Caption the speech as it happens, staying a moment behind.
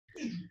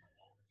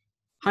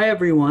Hi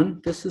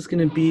everyone, this is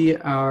going to be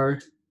our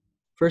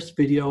first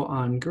video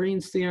on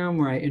Green's theorem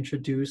where I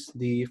introduce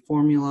the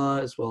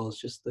formula as well as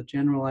just the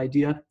general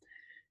idea.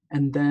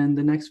 And then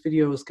the next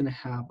video is going to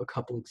have a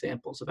couple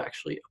examples of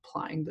actually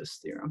applying this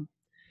theorem.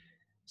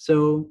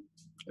 So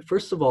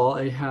first of all,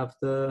 I have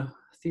the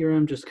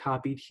theorem just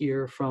copied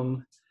here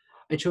from,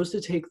 I chose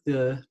to take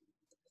the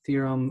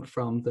theorem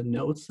from the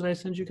notes that I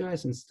sent you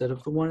guys instead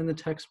of the one in the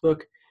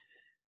textbook.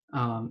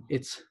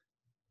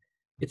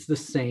 It's the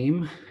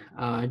same,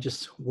 I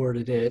just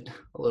worded it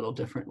a little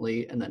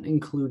differently and then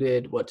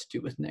included what to do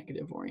with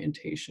negative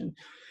orientation.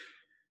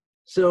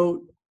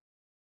 So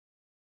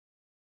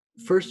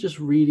first just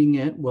reading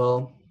it,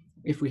 well,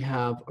 if we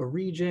have a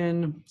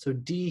region, so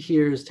D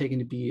here is taken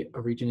to be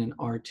a region in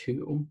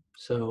R2,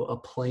 so a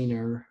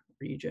planar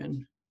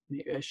region.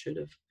 Maybe I should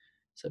have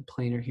said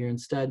planar here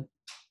instead.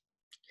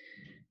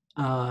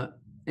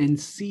 And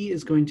C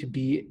is going to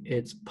be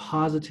its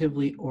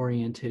positively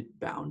oriented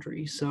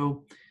boundary.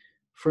 So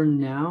for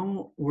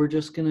now, we're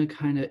just going to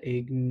kind of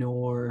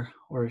ignore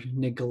or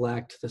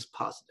neglect this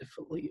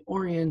positively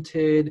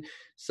oriented,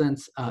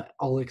 since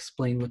I'll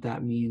explain what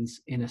that means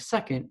in a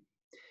second.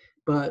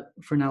 But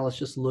for now, let's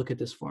just look at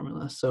this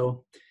formula.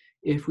 So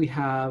if we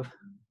have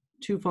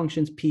two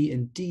functions p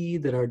and d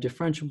that are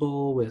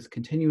differentiable with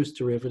continuous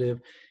derivative,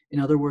 in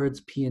other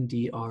words, p and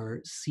d are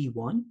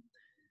c1,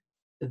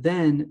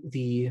 then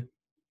the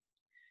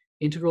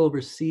integral over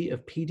c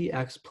of p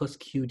dx plus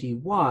q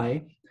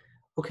dy,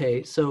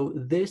 okay, so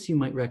this you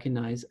might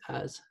recognize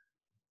as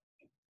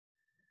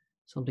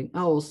something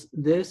else.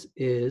 This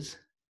is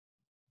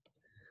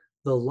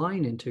the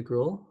line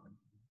integral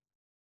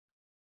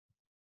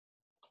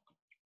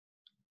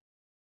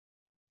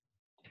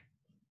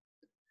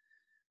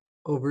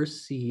over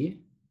c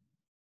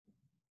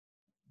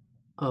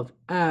of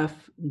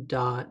f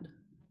dot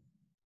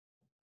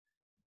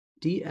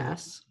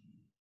ds,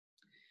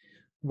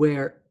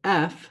 where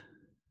f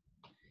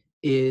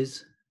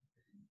is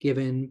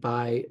given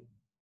by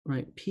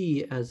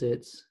p as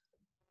its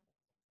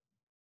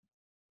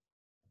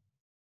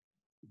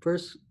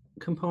first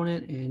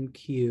component and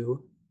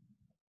q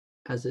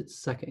as its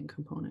second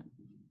component.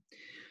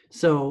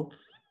 So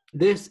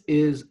this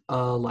is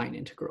a line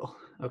integral.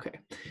 Okay,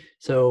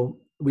 so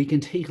we can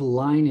take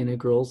line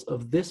integrals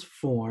of this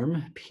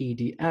form, p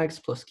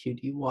dx plus q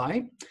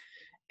dy,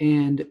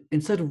 and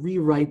instead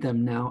rewrite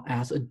them now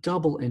as a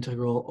double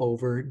integral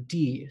over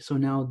d. So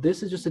now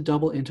this is just a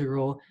double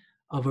integral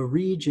of a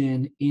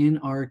region in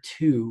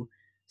R2.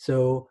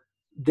 So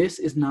this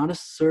is not a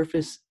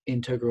surface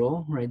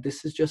integral, right?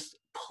 This is just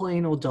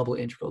plain old double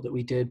integral that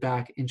we did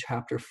back in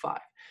chapter 5.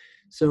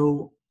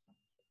 So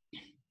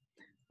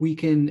we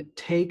can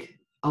take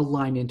a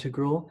line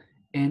integral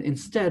and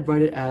instead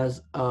write it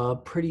as a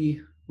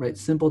pretty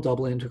simple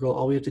double integral.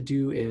 All we have to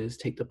do is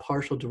take the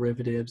partial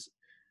derivatives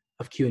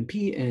of q and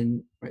p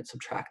and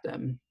subtract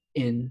them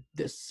in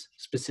this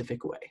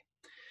specific way.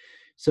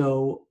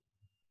 So,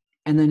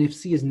 and then if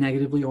c is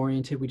negatively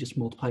oriented, we just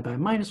multiply by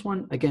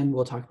 -1. Again,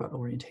 we'll talk about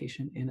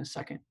orientation in a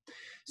second.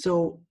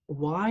 So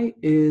why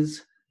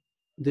is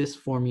this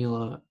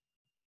formula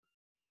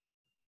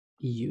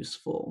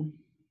useful?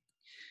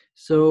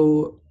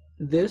 So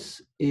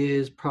this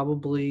is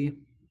probably,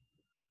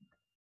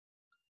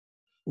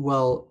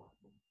 well,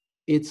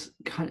 it's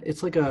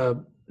like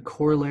a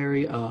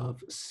corollary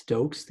of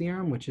Stokes'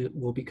 theorem, which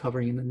we'll be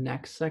covering in the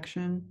next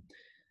section.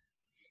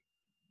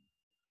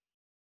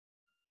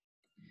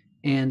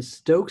 And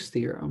Stokes'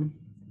 theorem,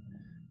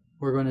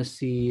 we're going to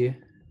see,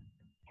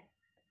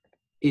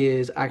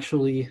 is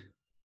actually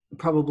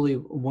probably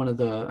one of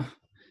the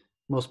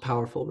most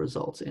powerful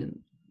results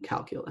in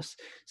calculus.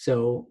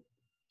 So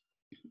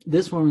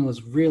this formula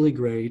is really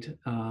great,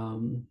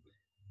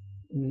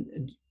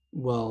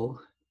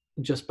 well,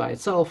 just by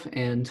itself,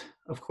 and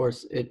of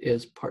course it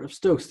is part of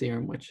Stokes'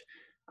 theorem, which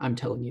I'm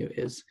telling you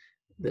is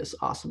this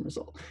awesome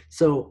result.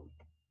 So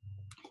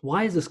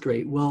why is this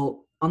great?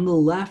 Well, on the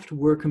left,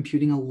 we're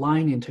computing a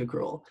line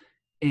integral.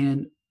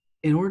 And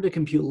in order to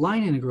compute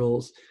line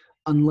integrals,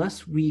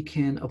 unless we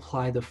can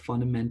apply the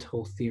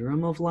fundamental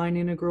theorem of line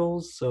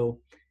integrals,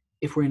 so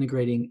if we're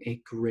integrating a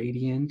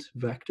gradient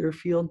vector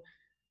field,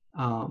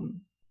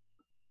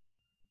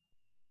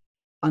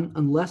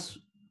 unless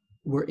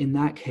we're in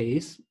that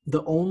case,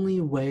 the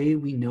only way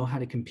we know how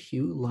to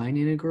compute line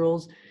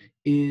integrals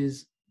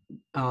is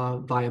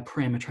via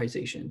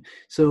parametrization.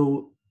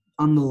 So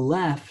on the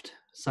left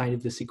side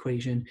of this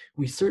equation,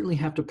 we certainly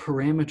have to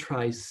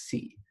parameterize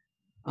C,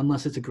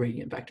 unless it's a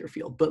gradient vector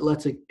field, but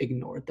let's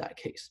ignore that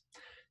case.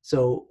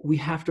 So we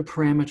have to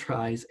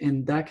parameterize,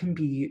 and that can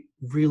be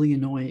really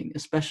annoying,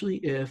 especially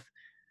if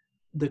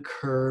the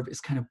curve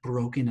is kind of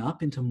broken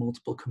up into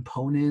multiple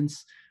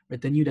components, right?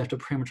 Then you'd have to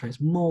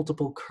parameterize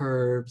multiple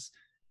curves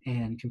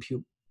and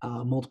compute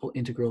multiple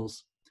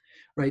integrals,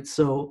 right?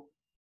 So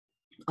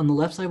on the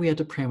left side, we have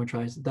to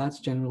parameterize. That's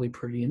generally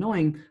pretty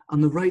annoying. On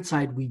the right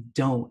side, we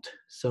don't.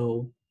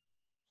 So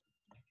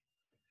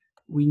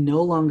we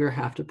no longer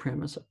have to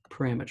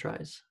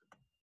parameterize,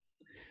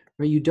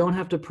 right? You don't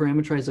have to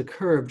parameterize a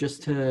curve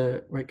just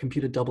to, right,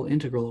 compute a double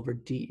integral over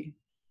D.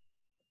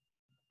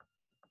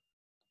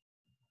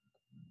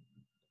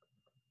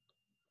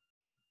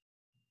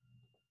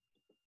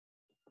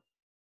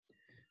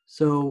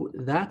 So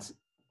that's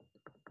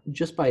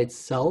just by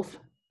itself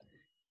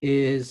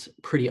is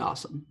pretty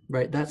awesome,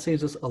 right? That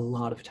saves us a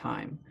lot of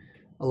time,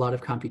 a lot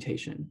of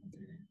computation,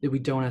 that we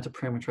don't have to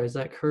parameterize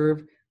that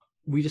curve.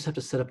 We just have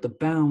to set up the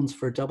bounds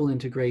for double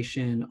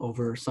integration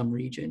over some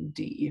region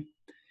D.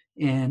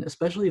 And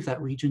especially if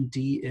that region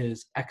D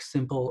is X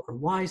simple or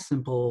Y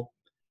simple,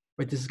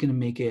 right, this is going to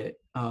make it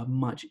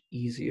much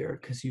easier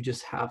because you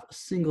just have a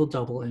single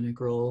double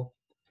integral.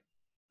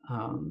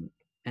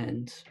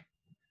 And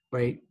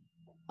right,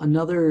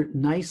 another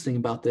nice thing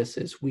about this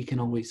is we can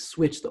always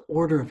switch the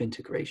order of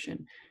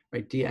integration,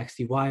 right? Dx,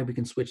 dy, we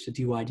can switch to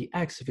dy,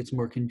 dx if it's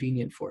more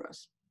convenient for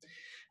us.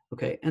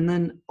 Okay, and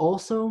then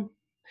also,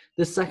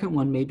 the second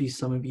one, maybe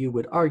some of you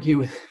would argue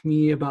with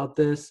me about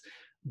this,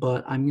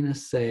 but I'm gonna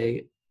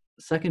say,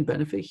 second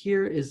benefit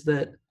here is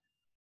that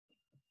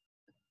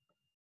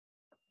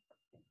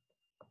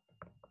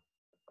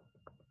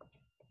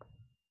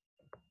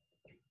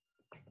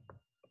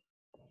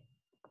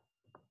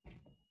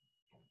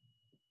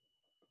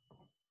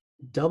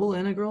double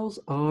integrals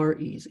are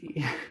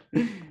easy.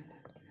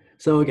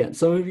 So again,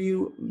 some of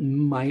you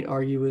might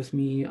argue with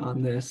me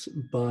on this,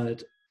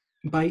 but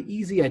by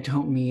easy, I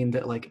don't mean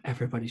that like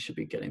everybody should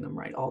be getting them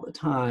right all the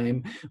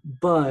time,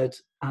 but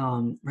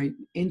right,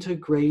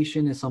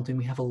 integration is something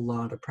we have a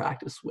lot of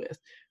practice with,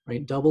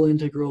 right? Double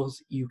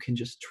integrals, you can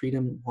just treat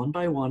them one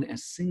by one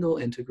as single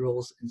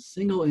integrals, and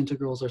single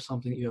integrals are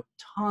something you have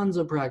tons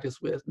of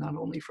practice with, not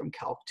only from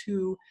Calc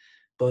 2,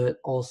 but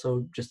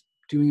also just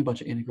doing a bunch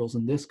of integrals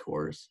in this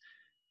course.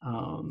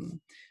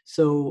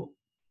 So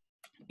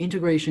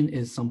integration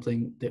is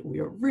something that we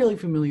are really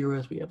familiar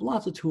with. We have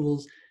lots of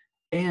tools.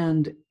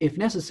 And if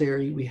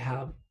necessary, we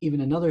have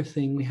even another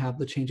thing, we have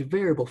the change of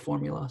variable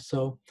formula.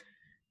 So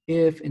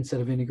if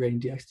instead of integrating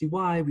dx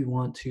dy, we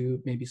want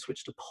to maybe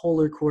switch to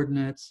polar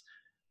coordinates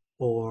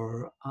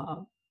or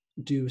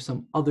do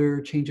some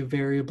other change of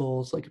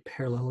variables like a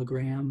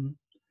parallelogram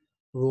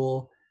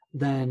rule,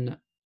 then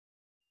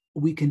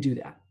we can do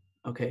that,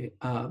 okay?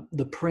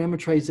 The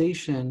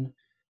parameterization,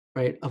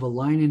 right, of a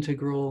line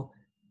integral,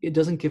 it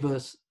doesn't give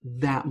us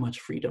that much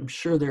freedom.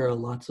 Sure, there are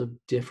lots of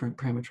different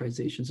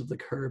parameterizations of the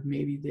curve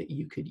maybe that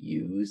you could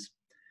use,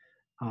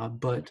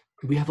 but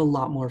we have a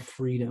lot more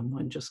freedom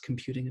when just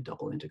computing a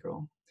double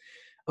integral.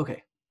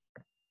 Okay,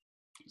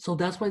 so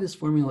that's why this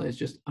formula is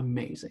just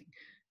amazing.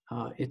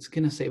 It's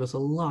gonna save us a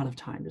lot of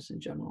time just in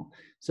general.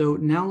 So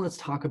now let's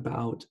talk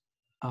about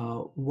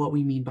what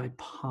we mean by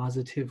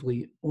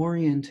positively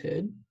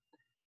oriented.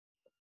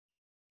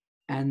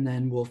 And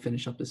then we'll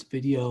finish up this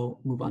video,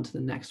 move on to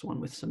the next one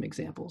with some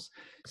examples.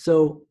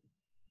 So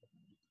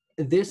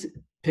this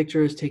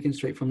picture is taken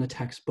straight from the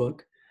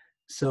textbook.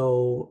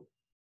 So,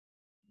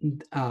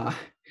 right,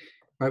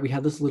 we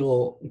have this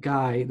little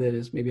guy that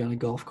is maybe on a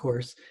golf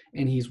course,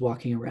 and he's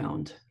walking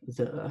around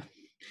the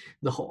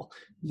hole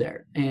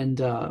there. And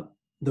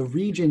the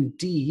region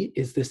D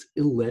is this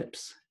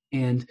ellipse,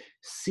 and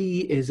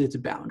C is its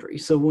boundary.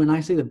 So when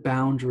I say the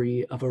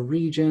boundary of a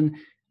region,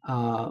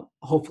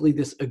 hopefully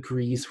this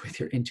agrees with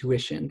your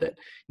intuition that,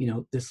 you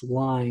know, this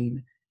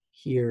line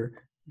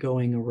here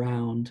going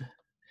around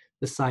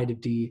the side of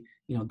D,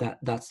 you know,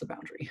 that's the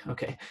boundary.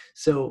 Okay,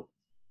 so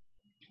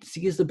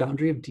C is the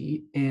boundary of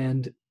D,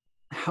 and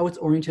how it's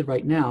oriented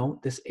right now,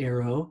 this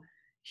arrow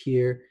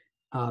here,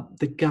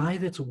 the guy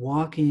that's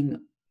walking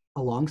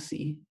along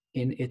C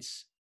in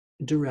its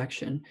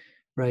direction,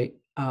 right?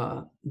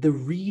 The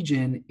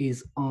region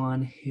is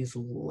on his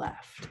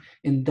left,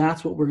 and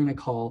that's what we're going to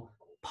call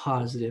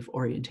positive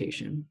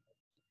orientation.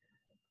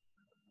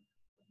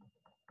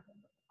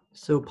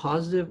 So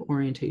positive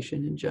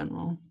orientation in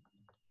general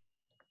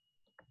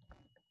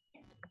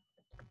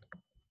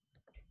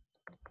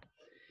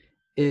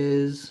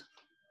is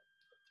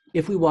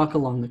if we walk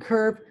along the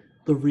curve,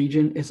 the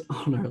region is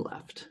on our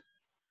left.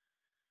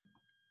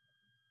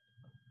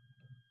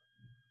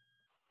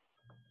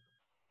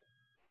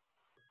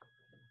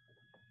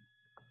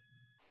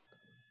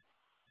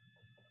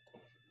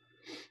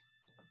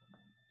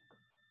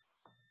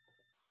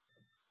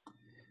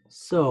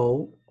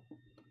 So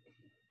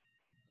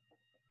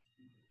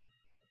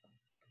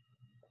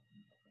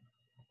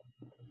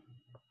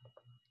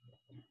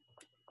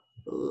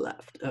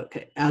left,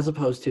 okay, as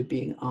opposed to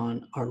being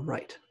on our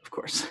right, of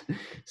course.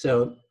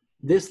 So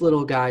this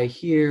little guy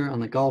here on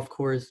the golf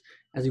course,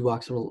 as he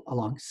walks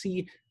along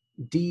C,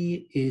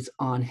 D is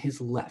on his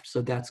left,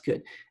 so that's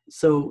good.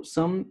 So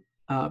some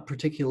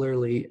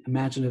particularly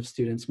imaginative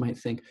students might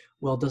think,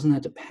 well, doesn't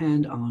that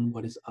depend on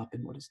what is up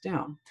and what is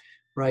down,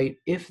 right?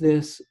 If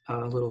this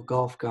little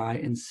golf guy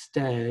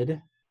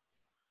instead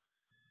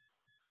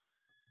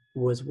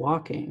was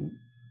walking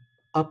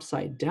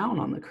upside down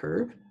on the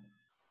curve,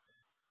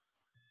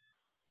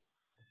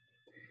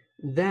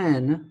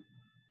 then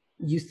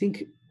you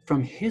think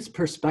from his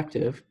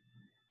perspective,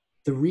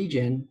 the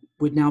region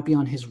would now be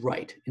on his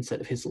right instead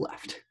of his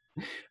left,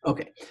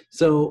 Okay,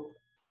 so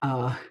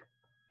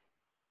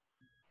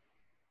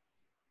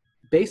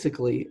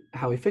basically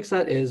how we fix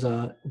that is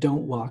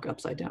don't walk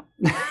upside down.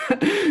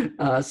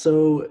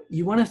 So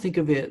you want to think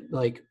of it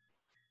like,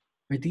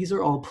 right, these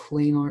are all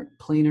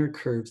planar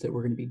curves that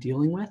we're going to be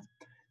dealing with.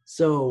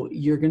 So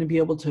you're going to be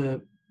able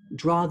to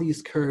draw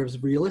these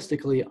curves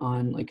realistically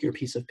on like your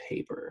piece of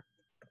paper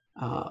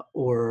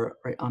or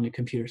right on a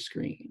computer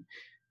screen.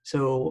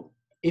 So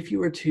if you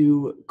were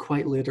to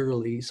quite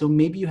literally, so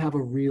maybe you have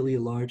a really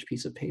large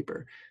piece of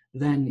paper,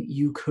 then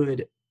you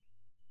could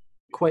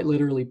quite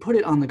literally put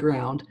it on the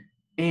ground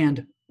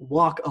and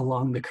walk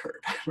along the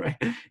curve, right?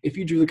 If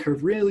you drew the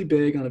curve really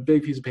big on a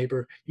big piece of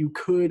paper, you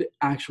could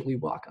actually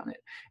walk on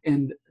it.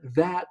 And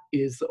that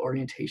is the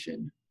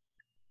orientation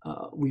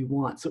we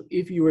want. So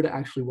if you were to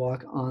actually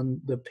walk on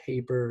the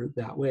paper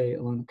that way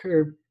along the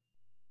curve,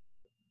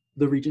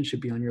 the region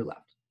should be on your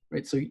left,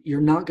 right? So you're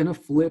not going to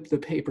flip the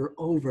paper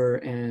over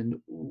and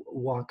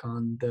walk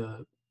on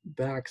the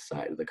back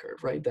side of the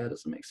curve, right? That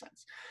doesn't make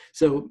sense.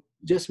 So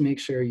just make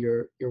sure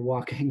you're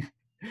walking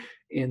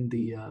in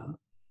the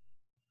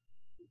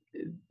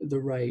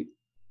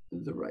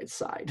right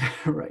side,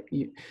 right?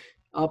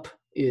 Up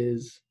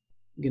is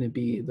going to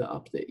be the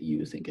up that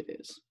you think it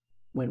is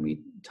when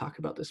we talk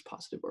about this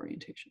positive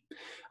orientation.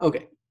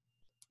 Okay,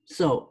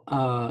 so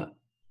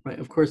right,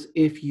 of course,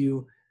 if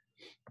you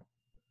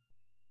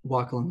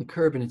walk along the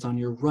curve and it's on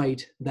your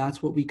right,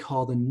 that's what we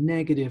call the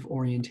negative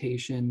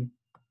orientation.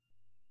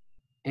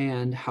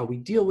 And how we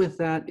deal with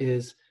that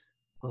is,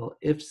 well,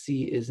 if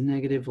C is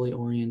negatively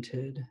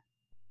oriented,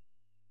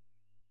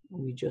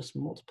 we just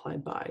multiply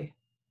by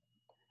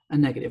a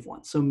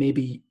 -1. So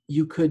maybe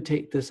you could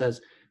take this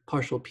as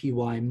partial py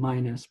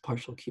minus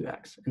partial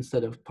qx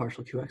instead of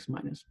partial qx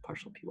minus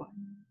partial py.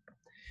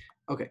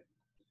 Okay,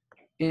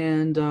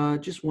 and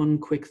just one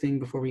quick thing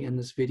before we end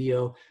this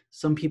video.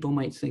 Some people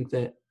might think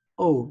that,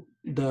 oh,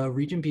 the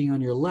region being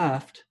on your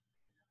left,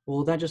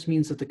 well, that just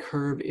means that the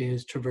curve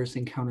is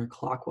traversing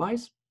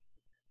counterclockwise.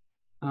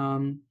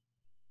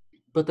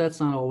 But that's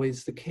not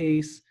always the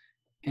case.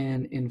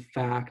 And in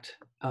fact,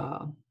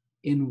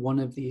 in one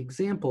of the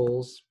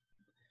examples,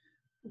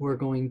 we're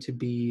going to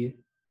be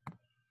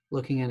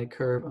looking at a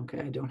curve. Okay,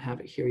 I don't have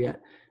it here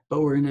yet,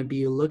 but we're going to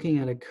be looking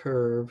at a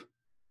curve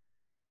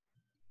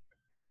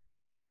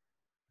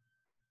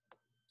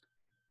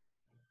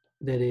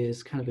that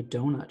is kind of a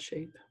donut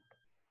shape.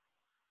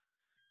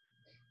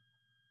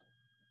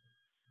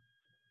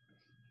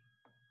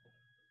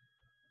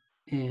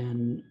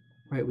 And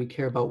right, we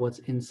care about what's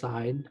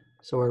inside.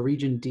 So our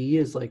region D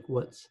is like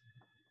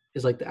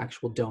like the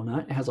actual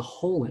donut. It has a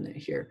hole in it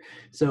here.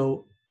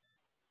 So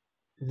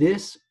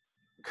this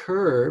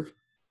curve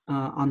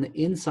on the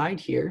inside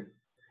here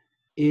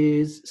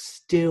is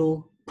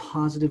still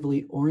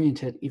positively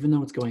oriented, even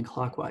though it's going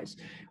clockwise,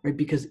 right?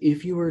 Because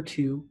if you were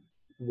to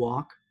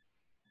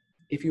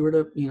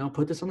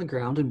put this on the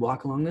ground and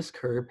walk along this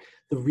curve,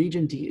 the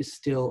region D is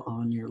still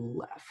on your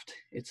left.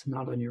 It's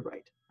not on your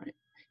right, right?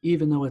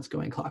 Even though it's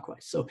going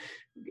clockwise. So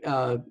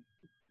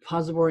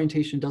positive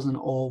orientation doesn't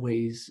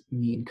always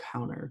mean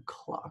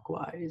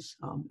counterclockwise.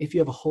 If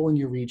you have a hole in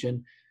your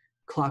region,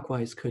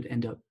 clockwise could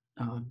end up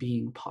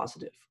being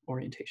positive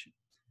orientation.